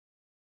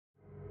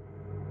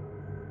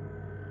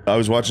I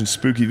was watching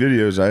spooky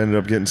videos. I ended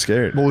up getting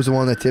scared. What was the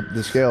one that tipped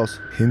the scales?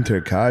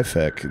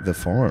 Hinterkaifeck, the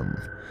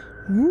farm.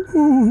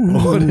 Ooh.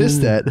 What is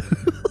that?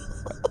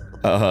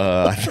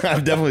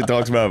 I've definitely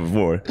talked about it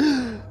before.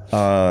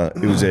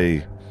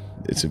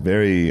 It's a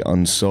very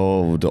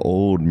unsolved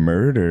old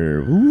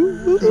murder.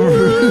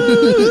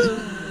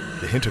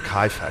 The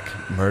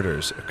Hinterkaifeck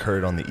murders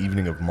occurred on the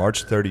evening of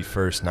March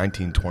 31st,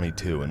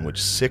 1922, in which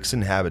 6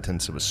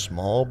 inhabitants of a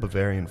small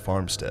Bavarian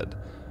farmstead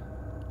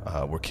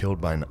were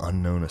killed by an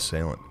unknown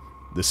assailant.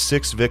 The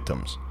 6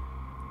 victims: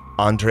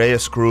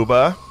 Andreas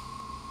Gruber,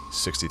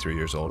 63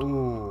 years old.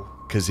 Ooh.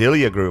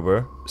 Kazilia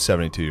Gruber,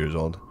 72 years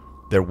old.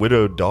 Their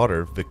widowed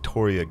daughter,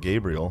 Victoria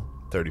Gabriel,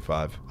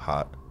 35,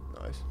 hot.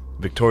 Nice.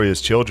 Victoria's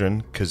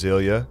children,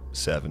 Kazilia,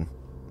 7,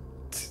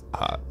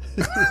 hot.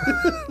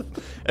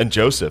 And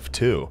Joseph,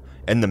 2.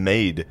 And the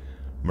maid,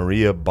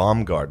 Maria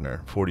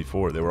Baumgartner,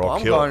 44. They were all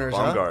killed.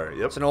 Baumgartner,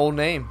 yep. It's an old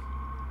name.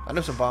 I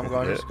know some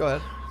Baumgartners. Yeah. Go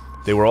ahead.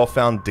 They were all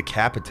found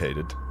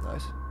decapitated.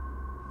 Nice.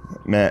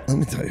 Matt, let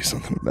me tell you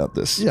something about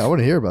this. Yeah, I want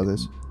to hear about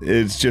this.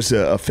 It's just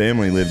a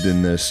family lived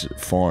in this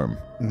farm.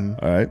 All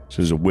right? So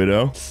there's a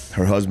widow.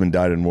 Her husband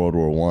died in World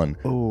War I.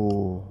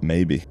 Oh.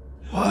 Maybe.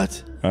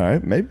 What? All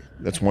right, maybe.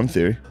 That's one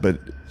theory. But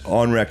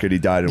on record, he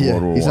died in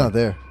World War I. He's not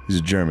there. He's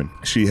a German.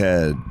 She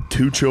had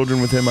 2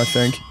 children with him, I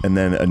think, and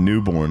then a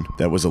newborn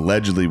that was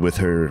allegedly with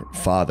her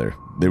father.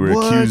 They were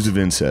accused of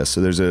incest.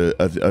 So there's a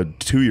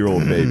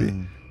 2-year-old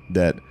baby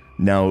that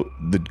now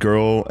the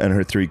girl and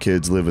her 3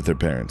 kids live with their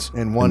parents.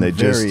 And one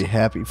very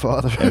happy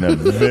father. And a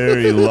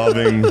very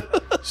loving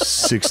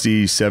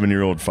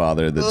 67-year-old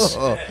father that's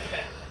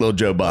little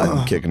Joe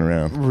Biden kicking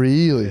around.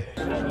 Really?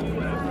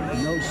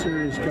 No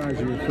serious guys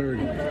in your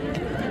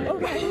 30s.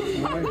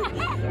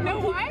 Okay. No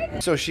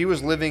what? So she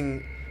was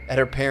living at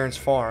her parents'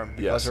 farm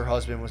because her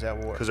husband was at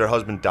war. Because her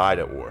husband died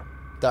at war.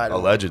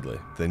 Allegedly.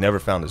 They never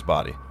found his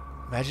body.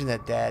 Imagine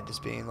that dad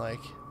just being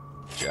like,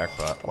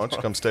 jackpot. Why don't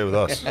you come stay with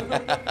us?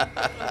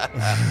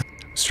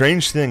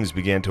 Strange things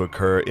began to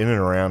occur in and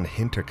around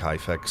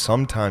Hinterkaifeck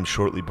sometime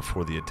shortly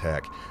before the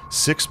attack.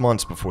 6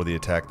 months before the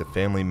attack, the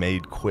family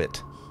maid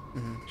quit.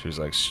 She was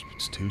like,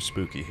 it's too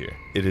spooky here.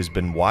 It has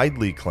been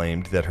widely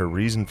claimed that her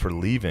reason for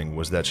leaving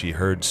was that she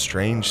heard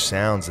strange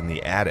sounds in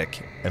the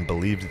attic and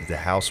believed that the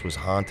house was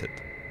haunted.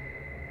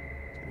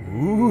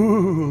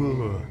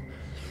 ooh.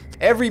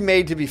 Every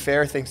maid, to be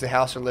fair, thinks the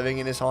house they're living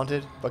in is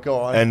haunted, but go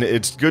on. And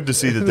it's good to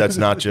see that that's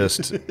not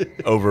just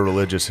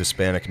over-religious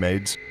Hispanic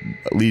maids.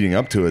 Leading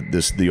up to it,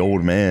 the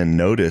old man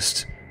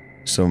noticed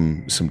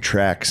some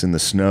tracks in the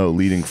snow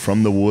leading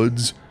from the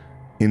woods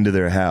into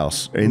their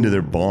house, into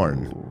their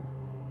barn,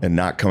 and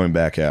not coming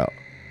back out.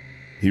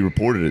 He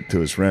reported it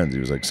to his friends. He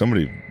was like,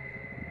 somebody,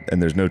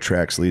 and there's no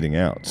tracks leading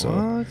out. So,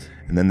 what?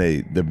 And then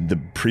the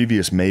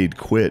previous maid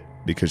quit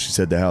because she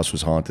said the house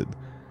was haunted.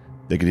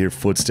 They could hear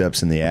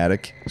footsteps in the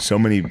attic.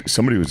 Somebody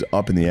was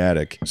up in the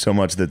attic so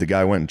much that the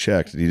guy went and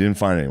checked. He didn't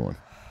find anyone.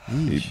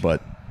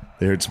 But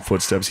they heard some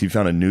footsteps. He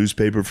found a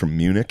newspaper from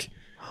Munich.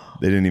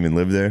 They didn't even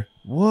live there.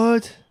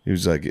 What? He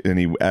was like, and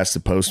he asked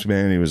the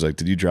postman. He was like,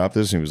 "Did you drop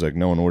this?" And he was like,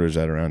 "No one orders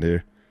that around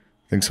here.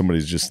 I think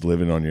somebody's just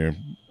living on your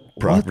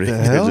property. What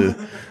the hell?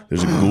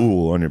 There's a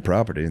ghoul on your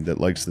property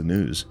that likes the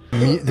news."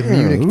 The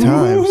Munich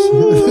Times.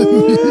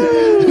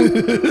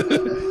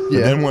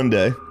 Yeah. Then one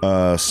day,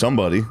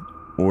 somebody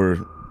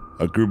or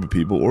a group of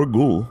people or a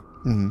ghoul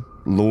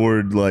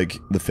lured like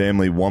the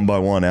family one by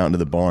one out into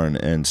the barn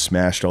and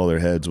smashed all their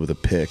heads with a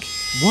pick.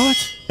 What?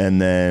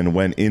 And then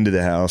went into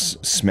the house,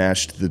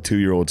 smashed the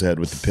 2-year-old's head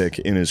with the pick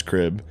in his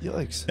crib.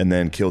 Yikes. And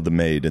then killed the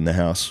maid in the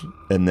house.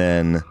 And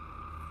then,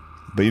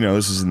 but you know,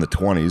 this is in the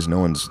 20s. No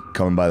one's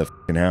coming by the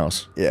fucking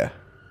house. Yeah.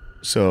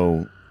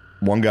 So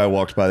one guy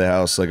walked by the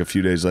house like a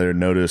few days later,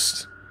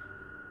 noticed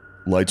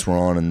lights were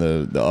on and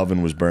the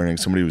oven was burning.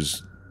 Somebody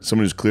was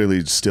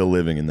clearly still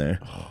living in there.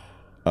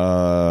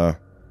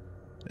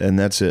 And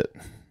that's it.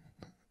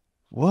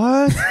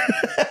 What?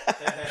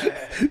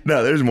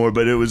 No, there's more,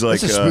 but it was like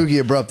That's a spooky,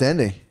 abrupt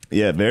ending.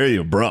 Yeah, very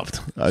abrupt,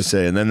 I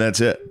say, and then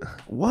that's it.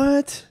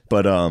 What?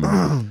 But no,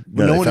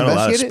 they one found a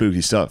lot of investigated?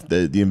 spooky stuff.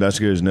 The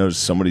investigators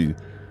noticed somebody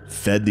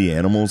fed the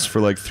animals for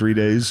like 3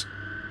 days,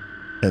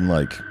 and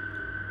like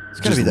It's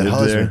gotta be that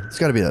huzz, man. It's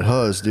gotta be that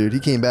huzz, dude. He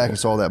came back and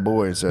saw that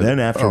boy and said. Then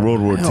after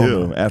World War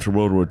hell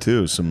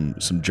II,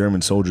 some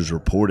German soldiers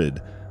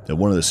reported that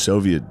one of the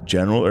Soviet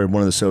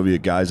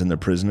guys in their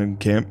prison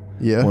camp,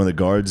 one of the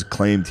guards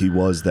claimed he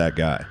was that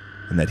guy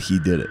and that he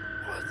did it.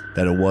 What?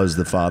 That it was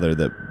the father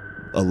that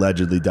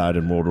allegedly died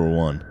in World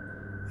War I.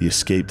 He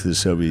escaped to the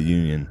Soviet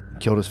Union.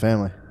 Killed his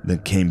family. Then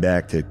came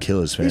back to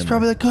kill his family. He's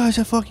probably like, guys,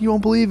 I fuck, you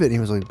won't believe it. And he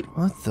was like,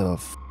 what the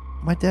f?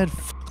 My dad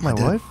f***ed my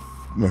wife?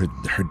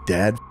 Her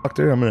dad fucked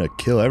her? I'm going to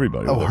kill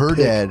everybody. Oh, her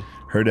dad.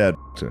 Her dad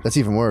fucked her. That's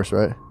even worse,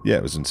 right? Yeah,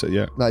 it was insane.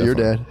 Yeah. Not your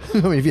dad. I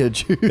mean, if you had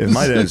to choose. If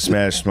my dad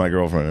smashed my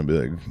girlfriend, I'd be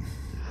like,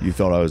 you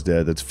thought I was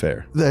dead? That's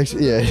fair. Thanks,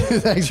 yeah,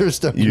 thanks for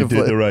stoking You the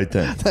did the right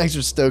thing. Thanks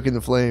for stoking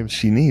the flames.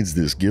 She needs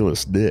this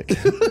Gillis dick.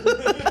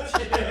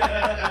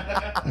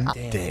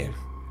 Damn.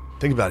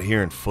 Think about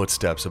hearing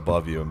footsteps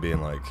above you and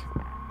being like,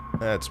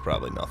 that's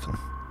probably nothing.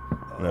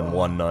 And then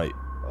one night,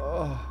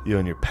 you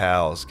and your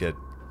pals get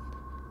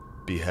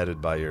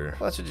beheaded by your...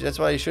 Well, that's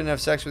why you shouldn't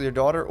have sex with your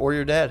daughter or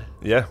your dad.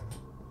 Yeah.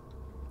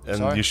 And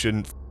Sorry. you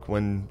shouldn't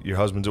when your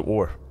husband's at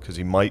war, because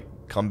he might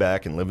come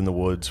back and live in the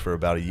woods for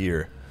about a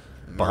year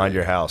behind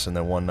your house, and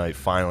then one night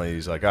finally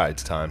he's like, all right,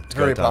 it's time. It's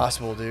Very go time.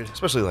 possible, dude.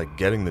 Especially like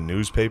getting the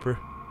newspaper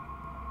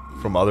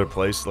from other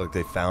places. Like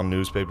they found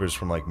newspapers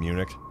from like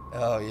Munich.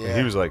 Oh, And yeah.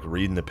 he was like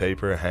reading the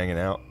paper, hanging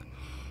out.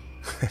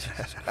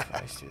 Jesus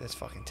Christ, dude. That's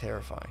fucking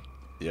terrifying.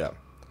 Yeah.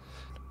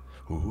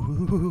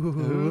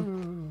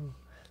 Little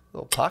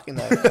pocket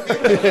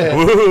knife.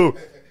 Woo!